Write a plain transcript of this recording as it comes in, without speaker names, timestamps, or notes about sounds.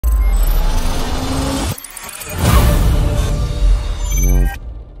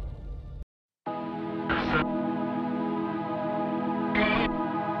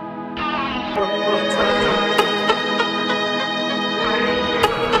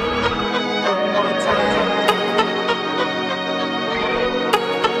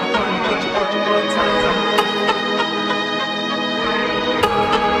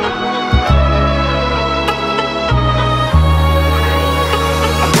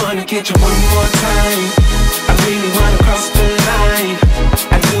get you one more time. I really wanna cross the line.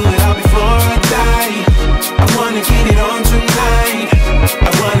 I do it all before I die. I wanna get it on tonight. I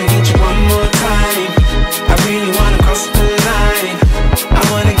wanna get you one more time. I really wanna cross the line. I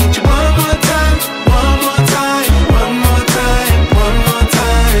wanna get you one more time, one more time, one more time, one more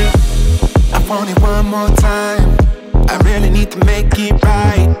time. I want it one more time. I really need to make it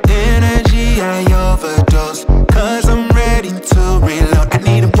right. Energy I overdose, cause I'm ready to reload. I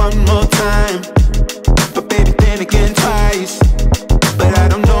need it one more time, but baby then again twice. But I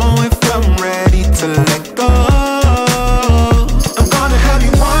don't know if I'm ready to let go. I'm gonna have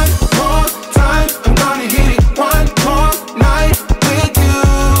you one more time. I'm gonna hit it one more night with you,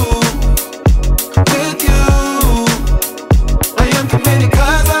 with you. I am committed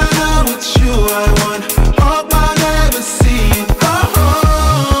cause I know it's you I want. Hope I'll never see you go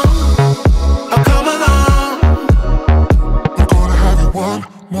home. I'll come along. I'm gonna have you one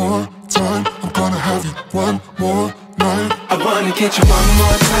more time. I'm gonna have you one more night. I wanna get you one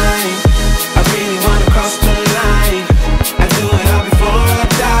more time. I really wanna cross the line. I do it all before I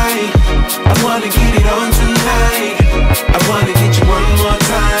die. I wanna get it on tonight. I wanna get you one more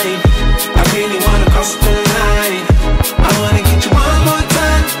time. I really wanna cross the line. I wanna get you one more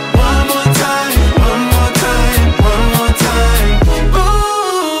time, one more time, one more time, one more time.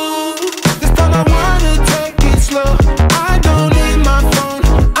 Ooh, this time I wanna take it slow. I don't need my phone.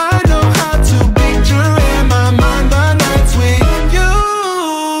 I know how to picture in my mind the nights with you.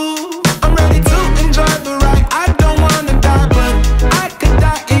 I'm ready to enjoy the ride. I don't wanna die, but I could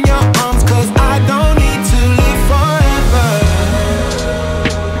die in your arms, cause I don't need to live forever.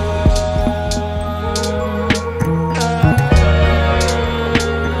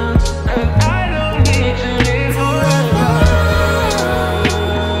 I don't need to live forever.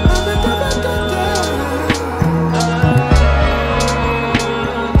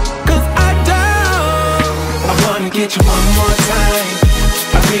 Cause I don't. I wanna get you one more time.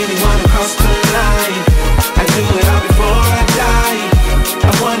 I really wanna cross the line. I do it all before I die.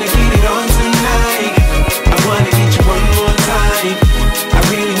 I wanna get it on tonight. I wanna get you one more time. I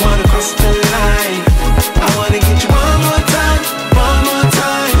really wanna cross the line. I wanna get you one more time, one more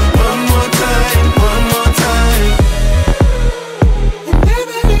time, one more time, one more time. And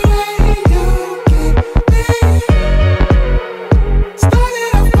every way you get me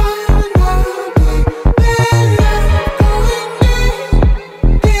started off fine, now baby, I'm going deep,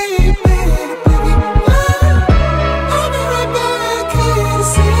 deep in oblivion. I'll be right back here to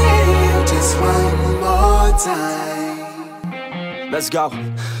see you just one more time. Let's go.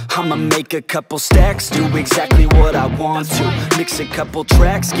 I'ma make a couple stacks, do exactly what I want to. Mix a couple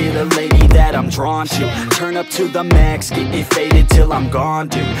tracks, get a lady that I'm drawn to. Turn up to the max, get me faded till I'm gone,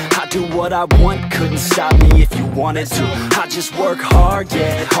 dude. I do what I want, couldn't stop me if you wanted to. I just work hard,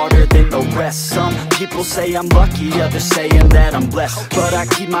 yeah, harder than the rest. Some people say I'm lucky, others saying that I'm blessed. But I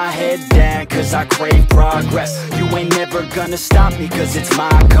keep my head down, cause I crave progress. You ain't never gonna stop me, cause it's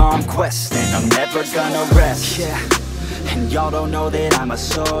my conquest. And I'm never gonna rest, yeah. And y'all don't know that I'm a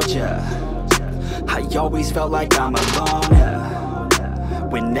soldier. I always felt like I'm alone, yeah.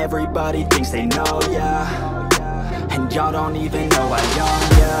 When everybody thinks they know ya, and y'all don't even know I own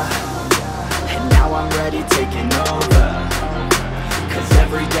ya. And now I'm ready taking over, cause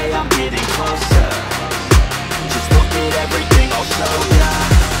every day I'm getting closer. Just look at everything I'll show ya.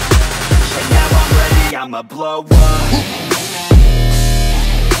 And now I'm ready, I'ma blow up.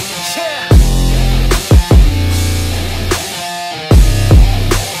 Yeah.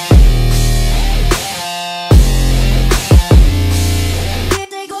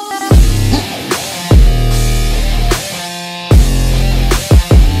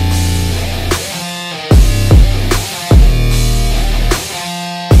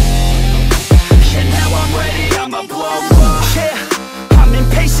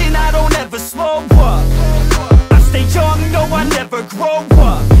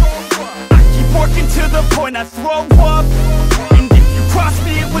 I throw up, and if you cross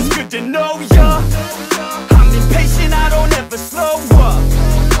me, it was good to know ya. I'm impatient, I don't ever slow up.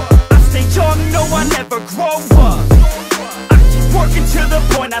 I stay young, no, I never grow up. I keep working to the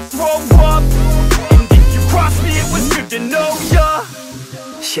point I throw up, and if you cross me, it was good to know ya.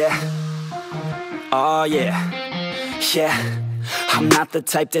 Yeah, oh yeah, yeah. I'm not the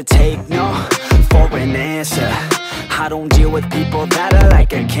type to take no for an answer. I don't deal with people that are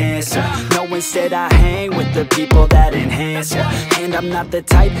like a cancer. No, instead I hang with the people that enhance ya. And I'm not the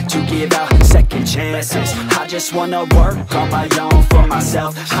type to give out second chances. I just wanna work on my own for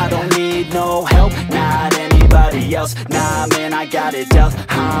myself. I don't need no help, not anybody else. Nah, man, I got it dealt.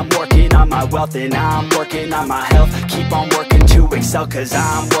 I'm working on my wealth and I'm working on my health. Keep on working to excel, cause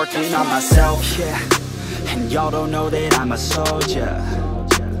I'm working on myself, yeah. And y'all don't know that I'm a soldier.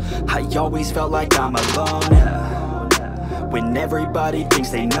 I always felt like I'm alone, yeah. When everybody thinks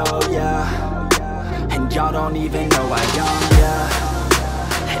they know, yeah. And y'all don't even know I am,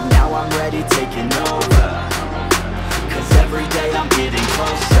 yeah. And now I'm ready taking over, cause every day I'm getting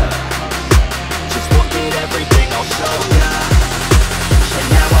closer. Just look at everything I'll show ya. And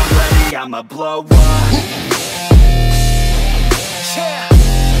now I'm ready, I'ma blow up, yeah.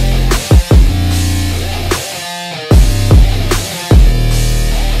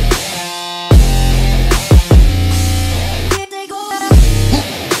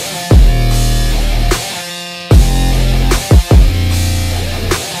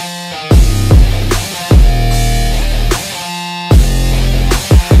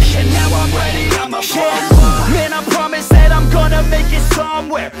 Man, I promise that I'm gonna make it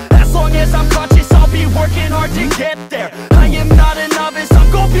somewhere. As long as I'm conscious, I'll be working hard to get there. I am not a novice, I'm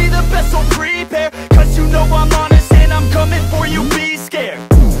gonna be the best, so prepare. Cause you know I'm honest and I'm coming for you, be scared.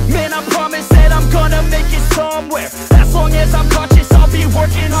 Man, I promise that I'm gonna make it somewhere. As long as I'm conscious, I'll be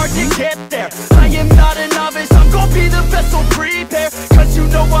working hard to get there. I am not a novice, I'm gonna be the best, so prepare. Cause you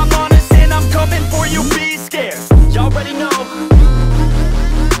know I'm honest and I'm coming for you, be scared. Y'all already know,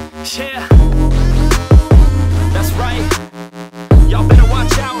 yeah. That's right, y'all better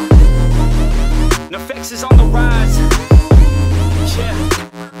watch out. Nefex is on the rise.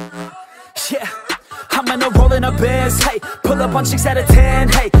 Yeah, I'm in a roll in a biz, hey. Pull up on 6 out of 10,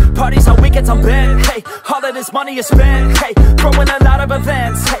 hey. Parties on weekends, I'm bent, hey. All of this money is spent, hey. Throwing a lot of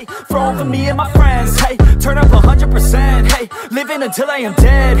events, hey. Throwing for me and my friends, hey. Turn up 100%, hey. Living until I am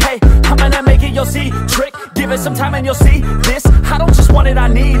dead, hey. I'm gonna make it, you'll see. Trick, give it some time and you'll see. This, I don't just want it, I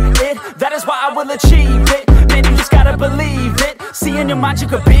need it. That is why I will achieve it. Man, you just gotta believe it. See in your mind you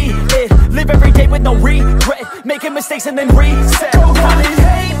could be it. Live every day with no regret. Making mistakes and then reset. Go on and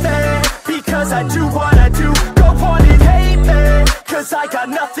hate me, because I do what I do. Go on and hate me, cause I got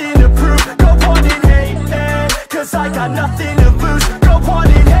nothing to prove. Go on and hate me, cause I got nothing to lose. Go on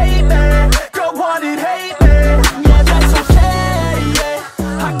and hate me, go on and hate me. Yeah, that's okay,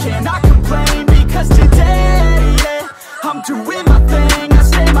 yeah. I cannot complain, because today, yeah, I'm doing my thing, I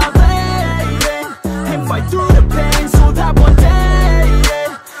stay my lane, and fight through the pain, so that one day,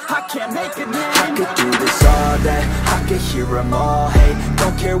 yeah, I can make a name. I could do this all day, I could hear them all hate.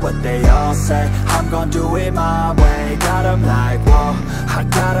 Don't care what they all say, I'm gonna do it my way. Got them like, whoa, I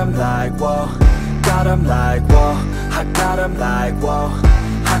got them like, whoa. Got them like, whoa, I got them like, whoa.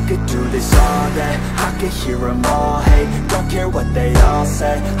 I could do this all day, I could hear them all hate. Don't care what they all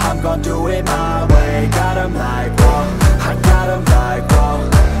say, I'm gonna do it my way. Got them like, whoa, I got them like, whoa.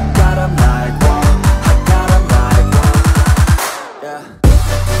 Got them like, whoa, I got them like, whoa. Yeah.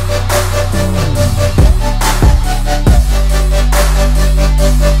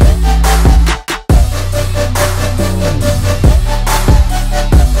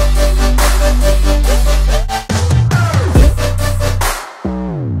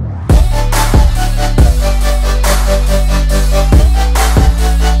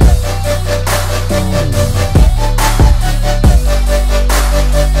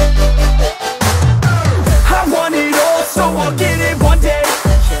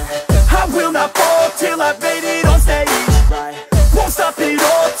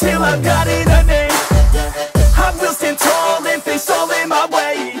 I've got it a name. I will stand tall and face all in my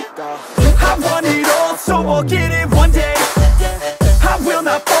way. I want it all, so I'll get it one day. I will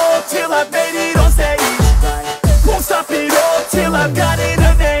not fall till I've made it on stage. Won't stop it all till I've got it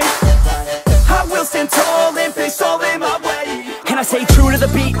a name. I will stand tall and face all in my way. And I stay true to the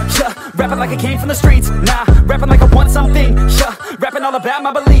beat, yeah. Rapping like I came from the streets, nah. Rapping like I want something, yeah. Rapping all about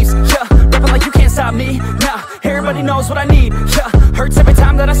my beliefs, yeah. Rapping like you can't stop me, nah. Everybody knows what I need, yeah. Hurts every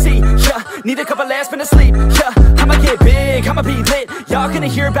time that I see, yeah. Need a couple last minutes sleep, yeah. I'ma get big, I'ma be lit. Y'all gonna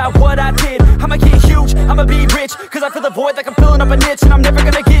hear about what I did. I'ma get huge, I'ma be rich. Cause I feel the void like I'm filling up a niche. And I'm never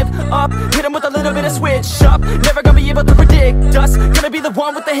gonna give up, hit 'em with a little bit of switch up. Never gonna be able to predict us. Gonna be the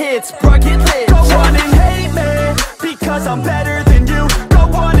one with the hits, bro, get lit. Go on and hate me, because I'm better than you. Go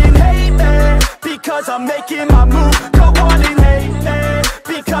on and hate me, because I'm making my move. Go on and hate me,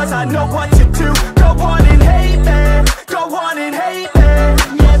 because I know what to do. Go on and hate me, go on and hate me.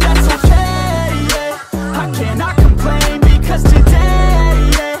 Yeah, that's okay, yeah. I cannot complain, because today,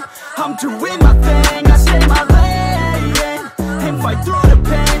 yeah, I'm doing my thing, I stay my lane, and fight through the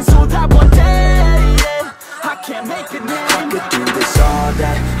pain, so that one day, yeah, I can make a name. I could do this all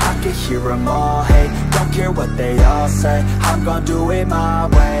day, I could hear them all hate. Don't care what they all say, I'm gonna do it my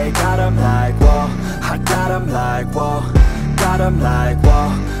way. Got them like, whoa, I got them like, whoa. Got them like,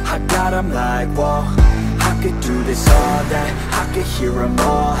 whoa, I got them like, whoa. I could do this all day, I could hear them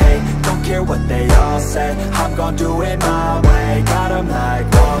all hate. Don't care what they all say, I'm gon' do it my way. Got 'em like,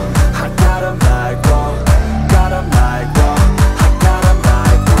 whoa, I got 'em like, whoa. Got 'em like, whoa, I got 'em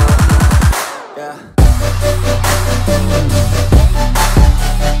like, whoa. Yeah.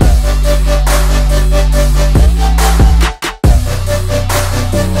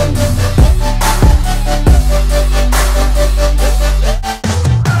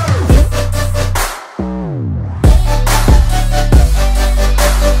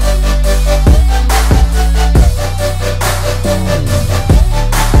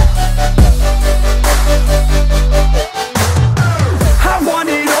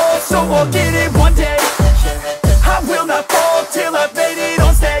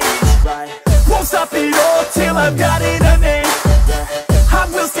 I've got it in me. I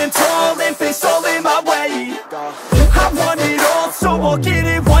will stand tall and face all in my way. I want it all, so I'll get it.